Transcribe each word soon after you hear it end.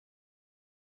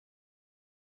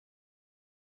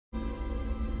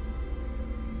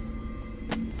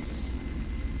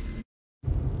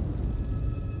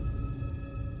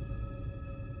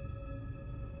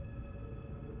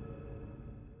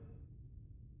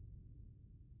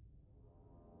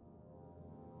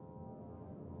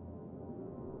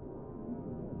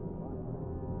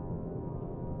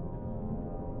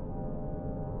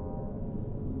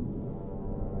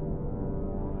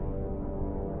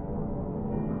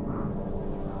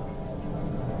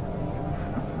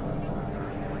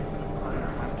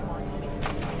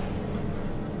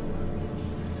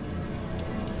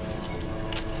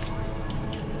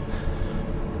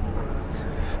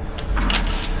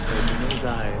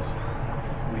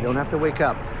You don't have to wake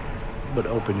up. But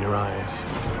open your eyes.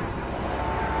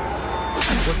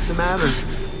 What's the matter?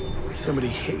 Somebody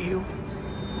hit you?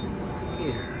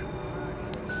 Here.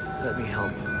 Let me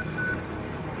help.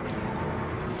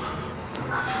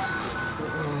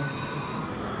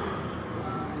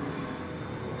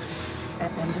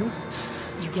 Andrew,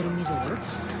 you getting these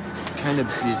alerts? Kind of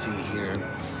busy here.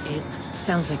 It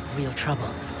sounds like real trouble.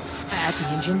 At the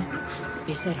engine,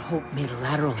 they said Hope made a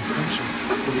lateral ascension.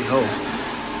 What do you hope?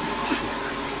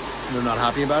 They're not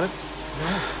happy about it?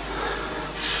 No.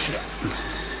 Shit.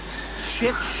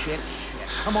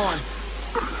 Come on.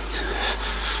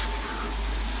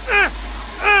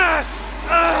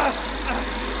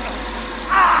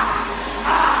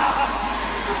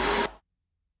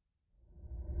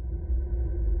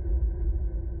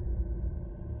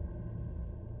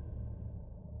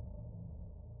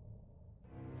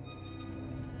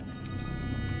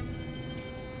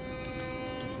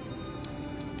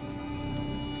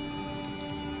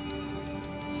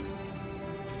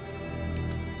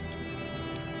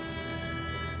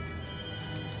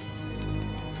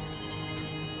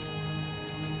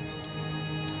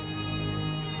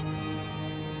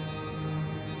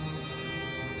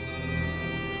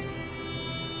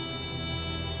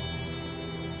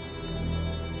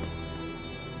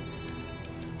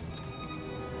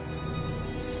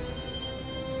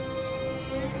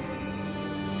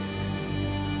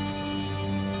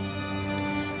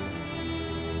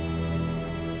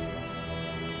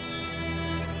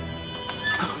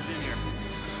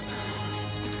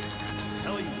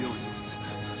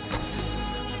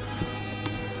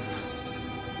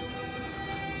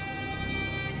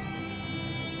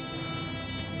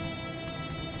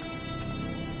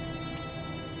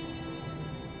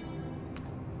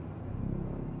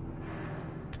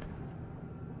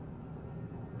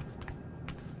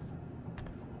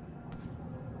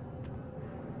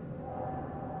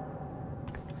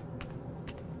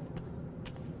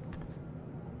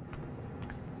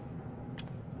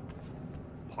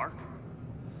 Park?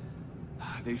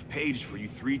 They've paged for you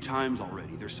 3 times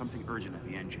already. There's something urgent at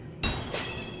the engine.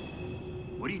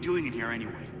 What are you doing in here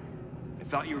anyway? I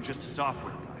thought you were just a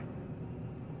software guy.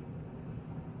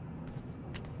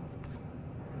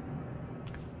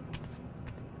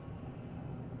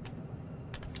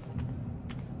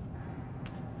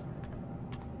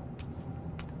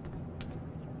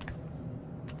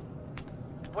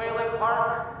 Wayland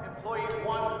Park, employee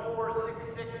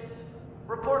 1466.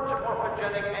 Report to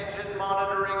morphogenic engine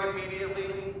monitoring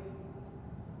immediately.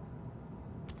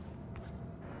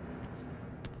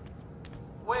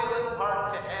 Wayland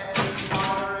Park to engine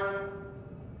monitoring.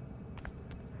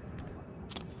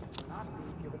 We're not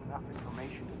being given enough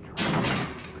information to try to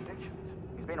make predictions.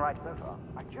 He's been right so far.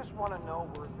 I just want to know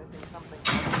we're missing something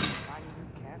other than tiny new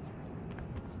cancers.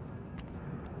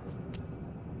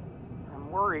 I'm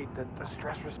worried that the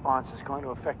stress response is going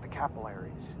to affect the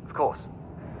capillaries. Of course.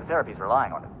 The therapy's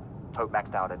relying on it. Hope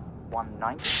maxed out at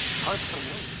 190. Hard to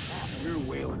believe. You're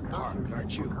Wayland Park,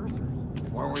 aren't you?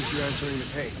 Why weren't you answering the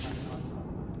page?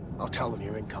 I'll tell them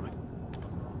you're incoming.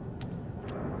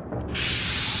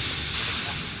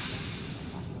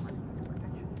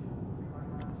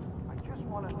 I just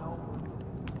want to know.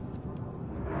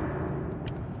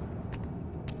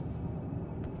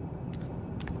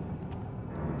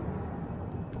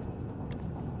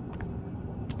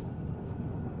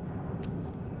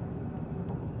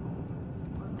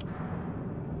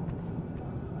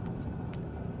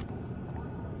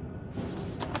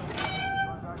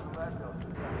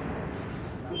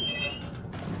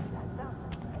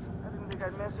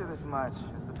 I'd miss her this much.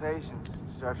 It's the patients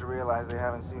who start to realize they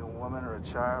haven't seen a woman or a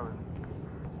child in,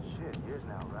 shit, years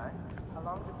now, right? How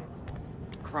long's it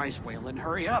been? Christ, Wayland,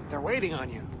 hurry up. They're waiting on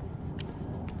you.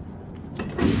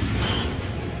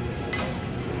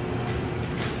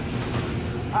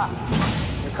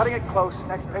 You're cutting it close.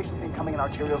 Next patient's incoming and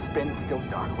arterial spin still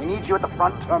dark. We need you at the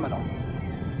front terminal.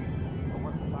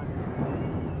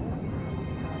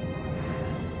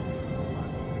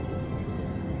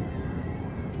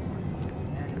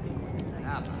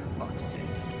 Ah, for fuck's sake.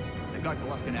 They got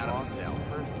Gluskin out of the cell.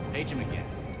 Page him again.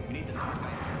 We need this guy.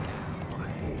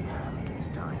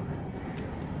 This time.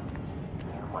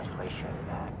 Much ratio to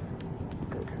that.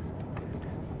 Good.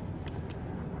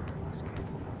 That's good.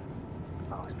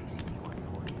 Always PCD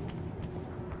 140.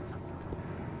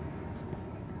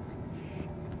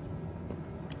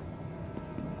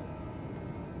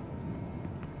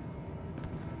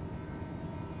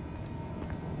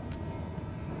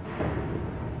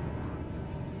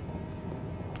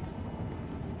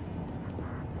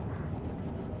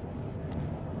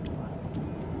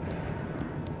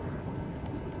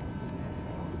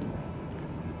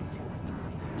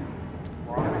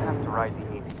 to ride the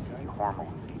ABC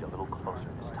hormone feed a little closer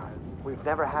this time. We've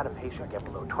never had a patient get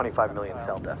below 25 million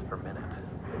cell deaths per minute.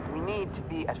 We need to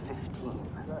be at 15.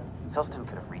 Selston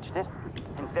could have reached it.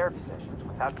 In therapy sessions,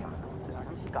 without chemical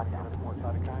assistance, he got down to more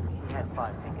cytokines. He had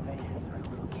 5 incubations.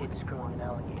 Little kid screwing an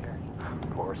alligator.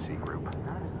 Poor C group.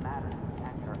 None of this matters.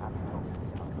 Cancer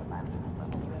apoptosis on the management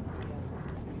level.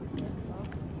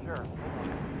 Sure.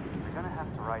 You're gonna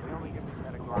have to write. We only get the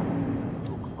category a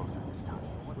little closer this time.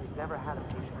 We've never had a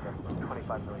patient get below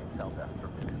 25 million cell deaths per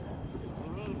minute. We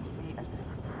need to be at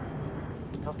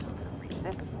 15. Selston could have reached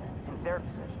it. In therapy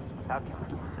sessions, without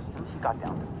chemical assistance, he got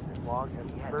down to this log and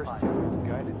the first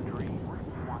guided dream.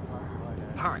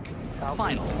 Park,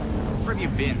 final. Where have you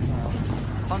been?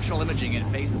 Functional imaging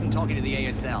interface isn't talking to the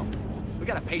ASL. We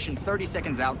got a patient 30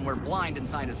 seconds out and we're blind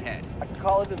inside his head. I can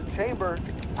call into the chamber,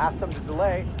 ask them to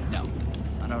delay. No,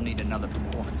 I don't need another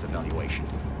performance evaluation.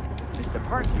 Mr.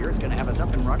 Park here is gonna have us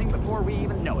up and running before we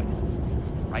even know it.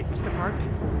 Right, Mr. Park?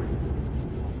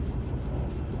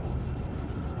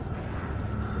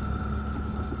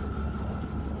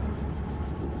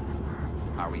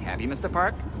 Are we happy, Mr.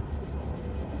 Park?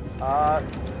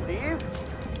 Steve?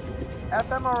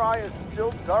 fMRI is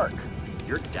still dark.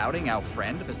 You're doubting our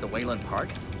friend, Mr. Wayland Park?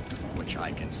 Which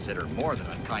I consider more than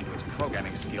unkind to his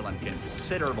programming skill and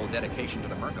considerable dedication to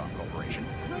the Murkoff Corporation.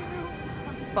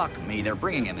 Fuck me, they're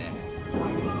bringing him in.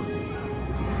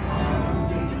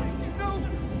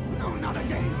 No, not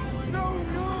again. No,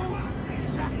 no.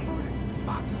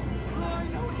 Fox. I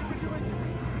know what you could do it to me.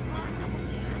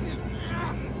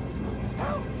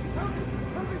 Help! Help me!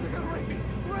 Help me! They're gonna rape me!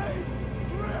 Rape!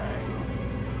 Rape!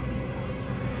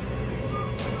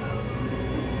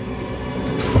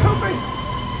 Help me!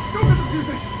 Don't let them do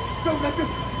this! Don't let them!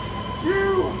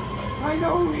 You! I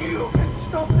know you can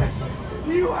stop this!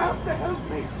 You have to help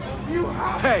me! You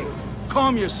have Hey,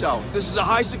 calm yourself. This is a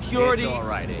high security... It's all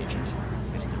right, Agent.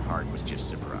 Mr. Park was just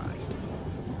surprised.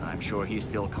 I'm sure he's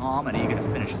still calm and eager to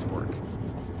finish his work.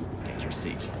 Take your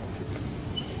seat.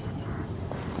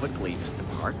 Quickly, Mr.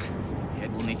 Park.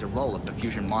 Head will need to roll if the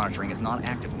fusion monitoring is not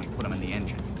active when we put him in the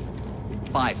engine.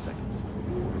 5 seconds.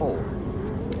 4,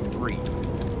 3.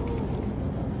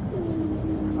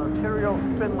 Arterial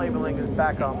spin labeling is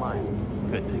back online.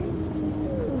 Good thing.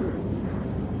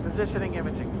 Positioning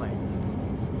imaging planes.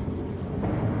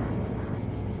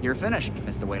 You're finished,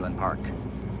 Mr. Wayland Park. You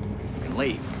can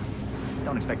leave.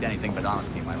 Don't expect anything but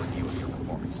honesty in my review of your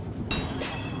performance.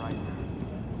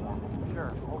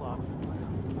 Sure, hold on.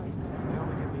 They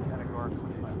only give me categorical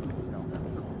 25 million cell deaths.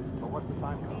 But what's the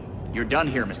time code? You're done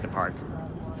here, Mr. Park.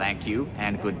 Thank you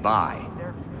and goodbye. He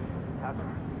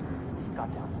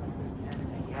got down.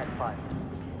 He had 5.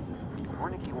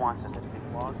 Wernicke wants us at 50.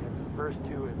 Log and the first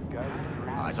 2 is guided.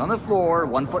 Eyes on the floor,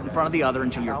 1 foot in front of the other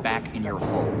until you're back in your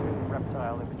hole.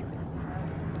 Reptile imagery.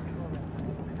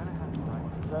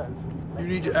 It says. You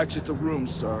need to exit the room,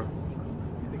 sir.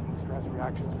 Thinking stress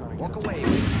reactions gonna Walk get away.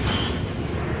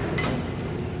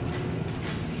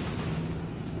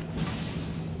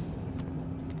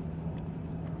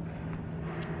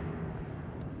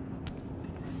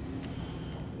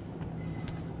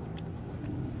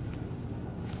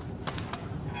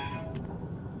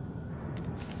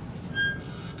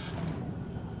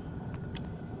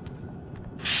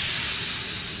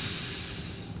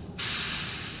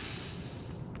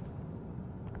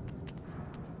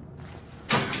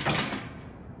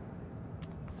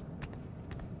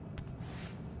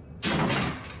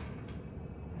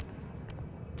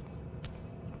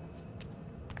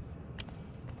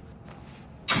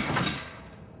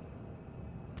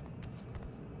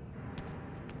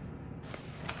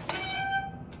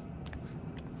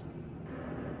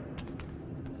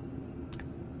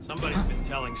 Somebody's been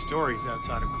telling stories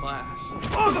outside of class.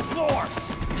 On the floor!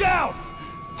 Down!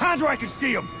 Hands where I can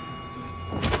see them!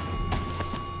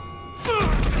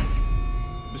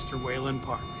 Mr. Wayland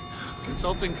Park.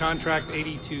 Consulting contract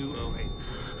 8208.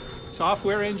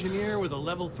 Software engineer with a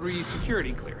level 3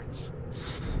 security clearance.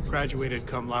 Graduated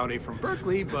cum laude from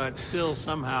Berkeley, but still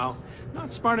somehow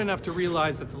not smart enough to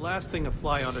realize that the last thing a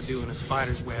fly ought to do in a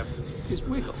spider's web is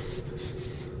wiggle.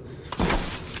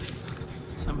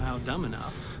 Somehow dumb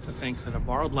enough to think that a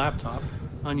borrowed laptop,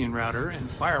 onion router, and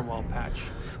firewall patch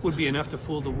would be enough to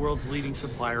fool the world's leading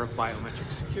supplier of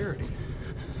biometric security.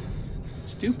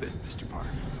 Stupid, Mr. Park.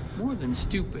 More than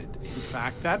stupid. In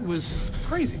fact, that was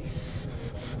crazy.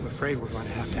 I'm afraid we're going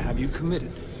to have you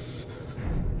committed.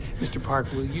 Mr.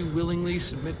 Park, will you willingly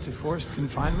submit to forced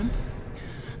confinement?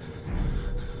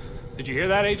 Did you hear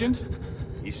that, Agent?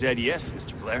 He said yes,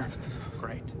 Mr. Blair.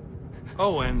 Great.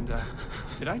 Oh, and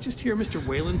Did I just hear Mr.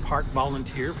 Wayland Park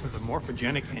volunteer for the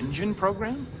morphogenic engine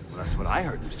program? Well, that's what I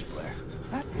heard, Mr. Blair.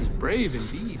 That was brave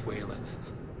indeed, Wayland.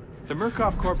 The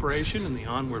Murkoff Corporation and the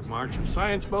Onward March of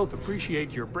Science both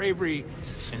appreciate your bravery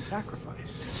and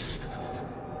sacrifice.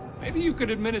 Maybe you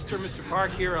could administer Mr. Park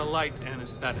here a light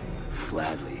anesthetic.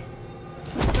 Gladly.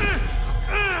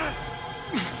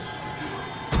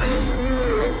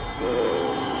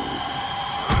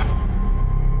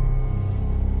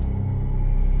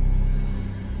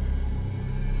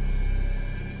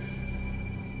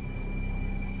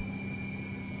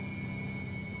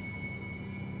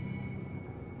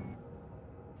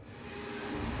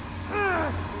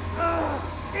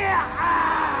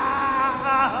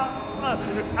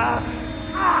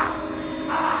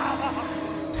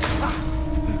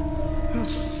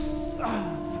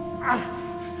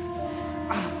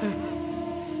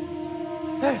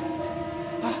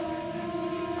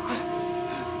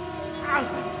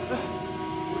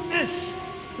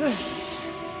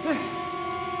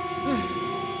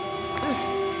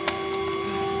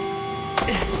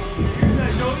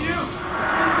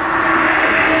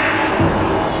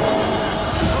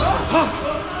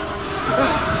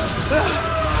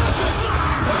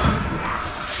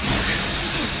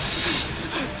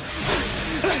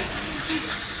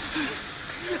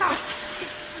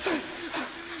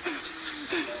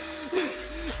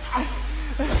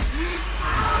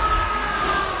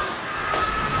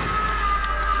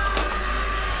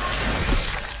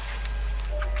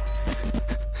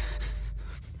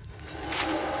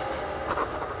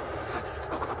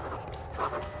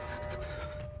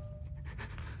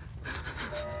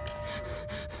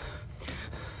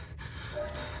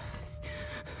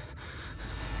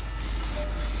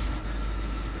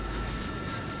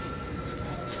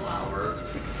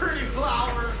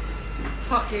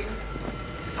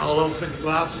 I'll open you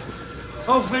up.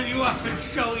 Open you up and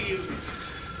show you.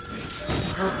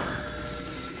 Her.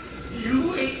 You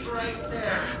wait right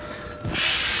there.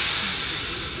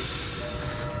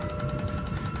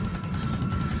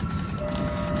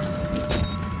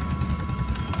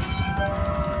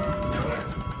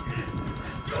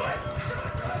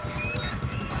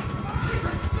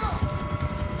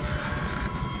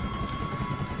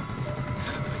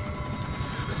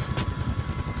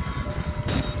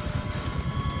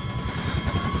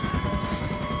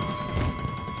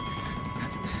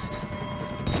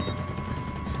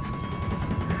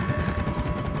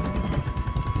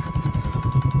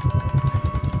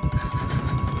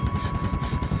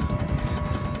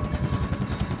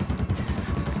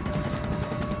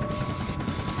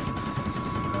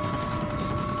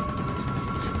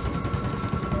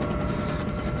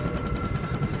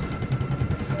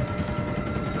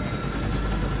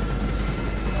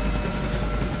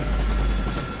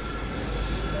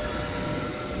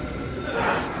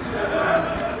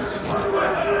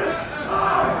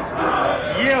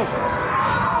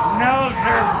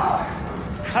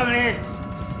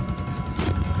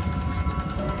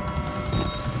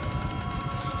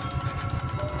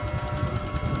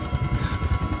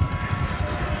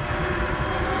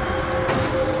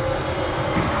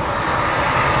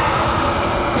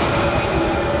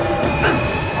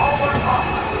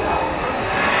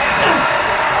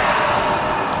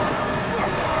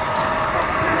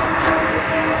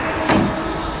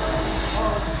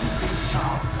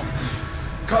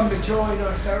 Join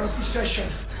our therapy session.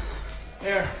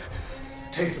 Here,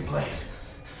 take the blade.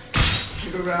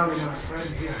 Keep it rounding our friend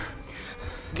here.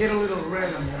 Get a little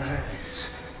red on your hands.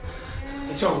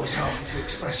 It's always healthy to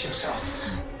express yourself.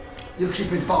 You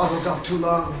keep it bottled up too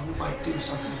long and you might do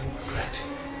something you regret.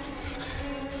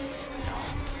 No.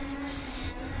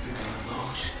 You're one of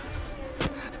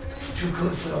those. Too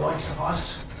good for the likes of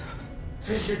us.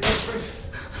 Think you're different?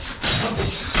 Something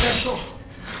special?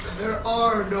 There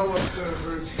are no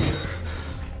observers here.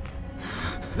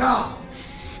 Now,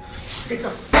 get the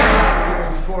f*** out of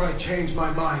here before I change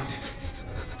my mind.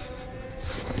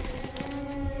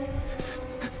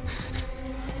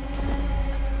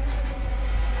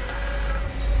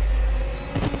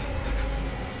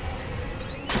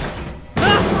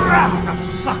 What the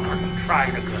fuck are you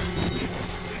trying to do?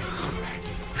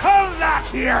 Come back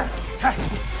here!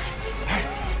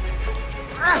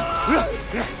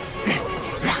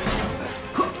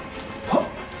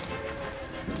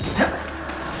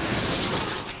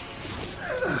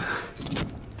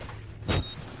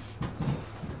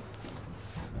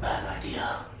 Bad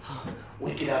idea.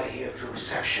 We get out of here through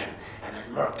reception, and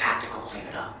then Merc Tactical clean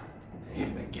it up.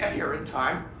 If they get here in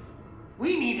time.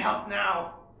 We need help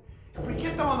now. If we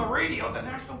get them on the radio, the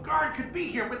National Guard could be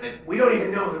here within... We don't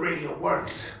even know the radio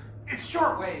works. It's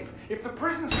shortwave. If the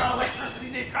prison's got electricity,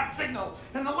 they've got signal,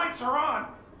 and the lights are on.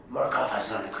 Murkoff has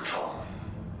it under control.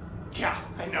 Yeah,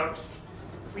 I noticed.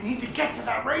 We need to get to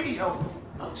that radio.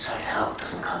 Outside help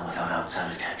doesn't come without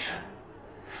outside attention.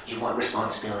 You want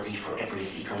responsibility for every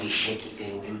legally shaky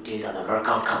thing you did on the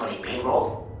Murkoff Company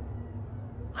payroll?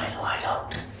 I know I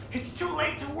don't. It's too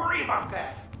late to worry about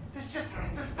that. This just has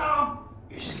to stop.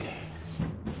 You're scared.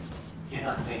 You're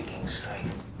not thinking straight.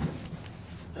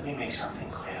 Let me make something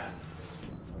clear.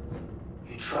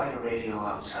 You try to radio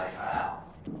outside for help.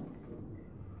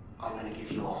 I'm gonna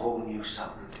give you a whole new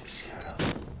something to be scared of.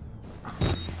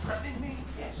 Threatening me?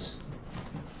 Yes.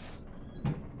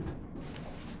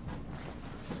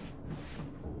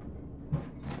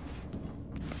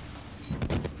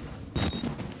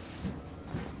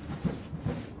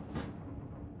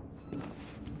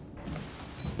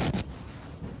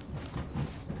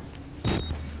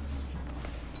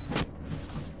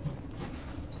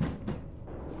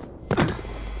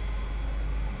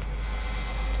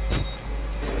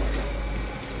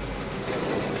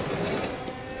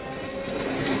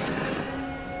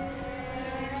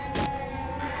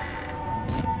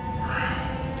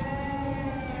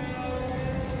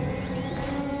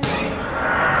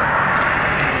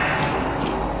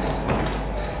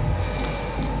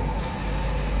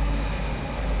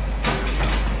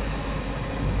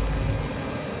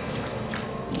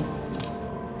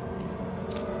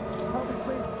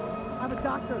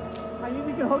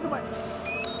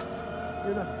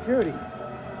 Security.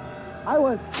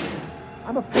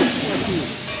 I'm a patient like you.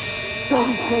 Don't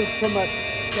be close so much.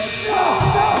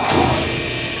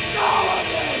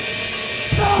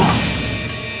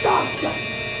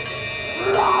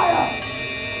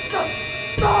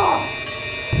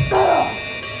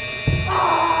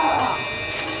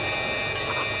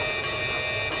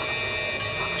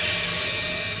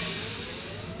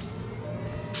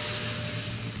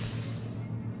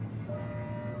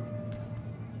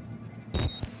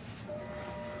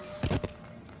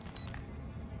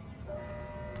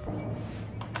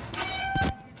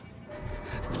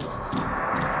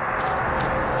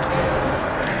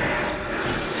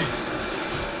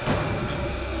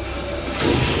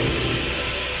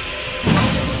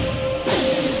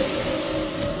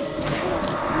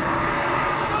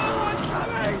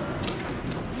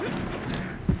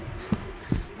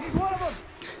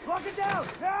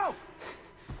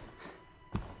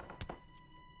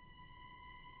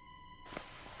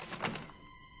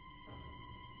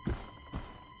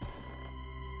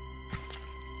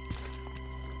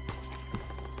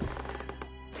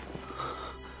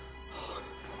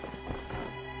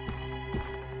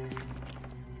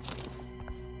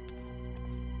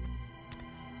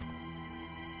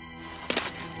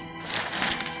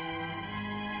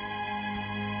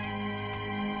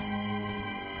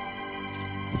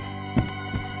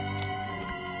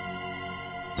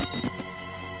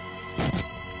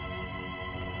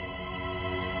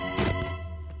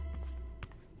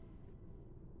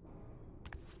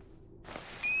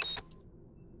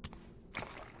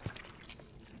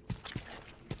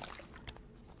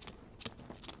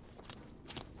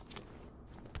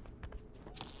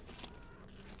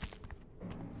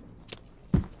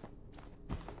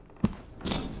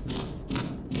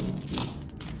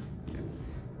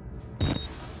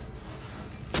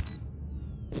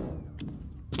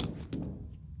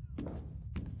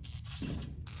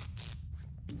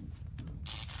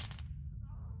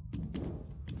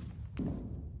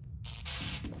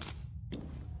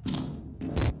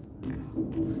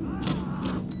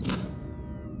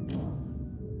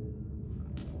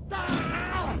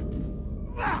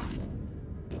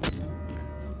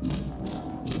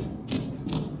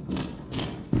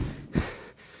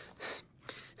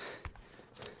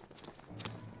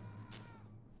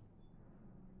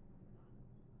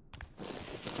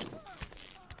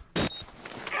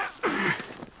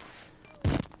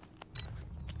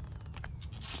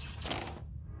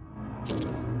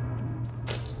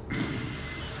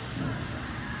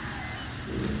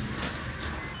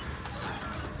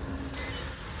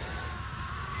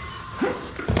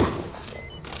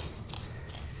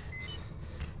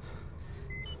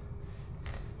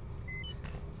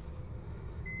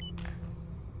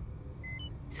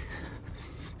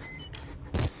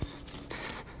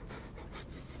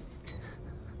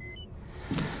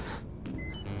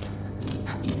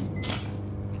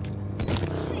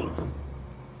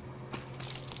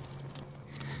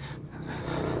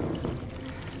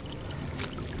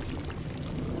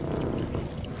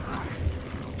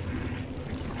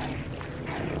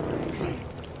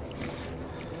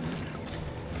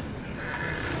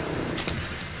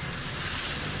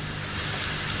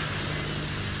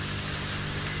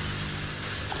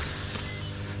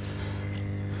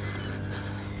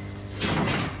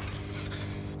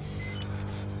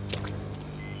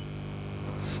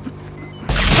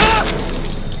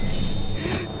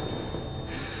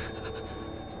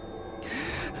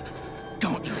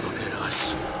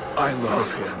 I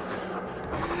love him.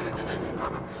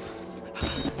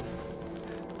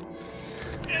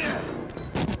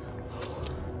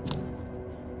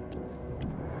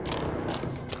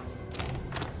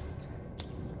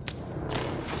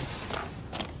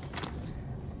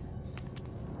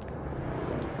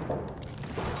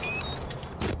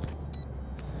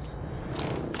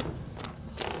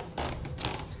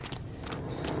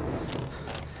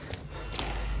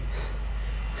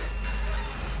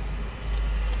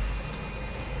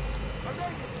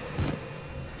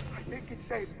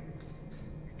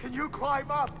 Can you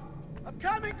climb up? I'm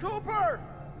coming, Cooper!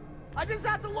 I just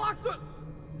have to lock the...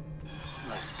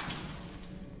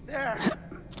 There.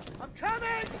 I'm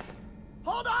coming!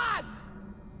 Hold on!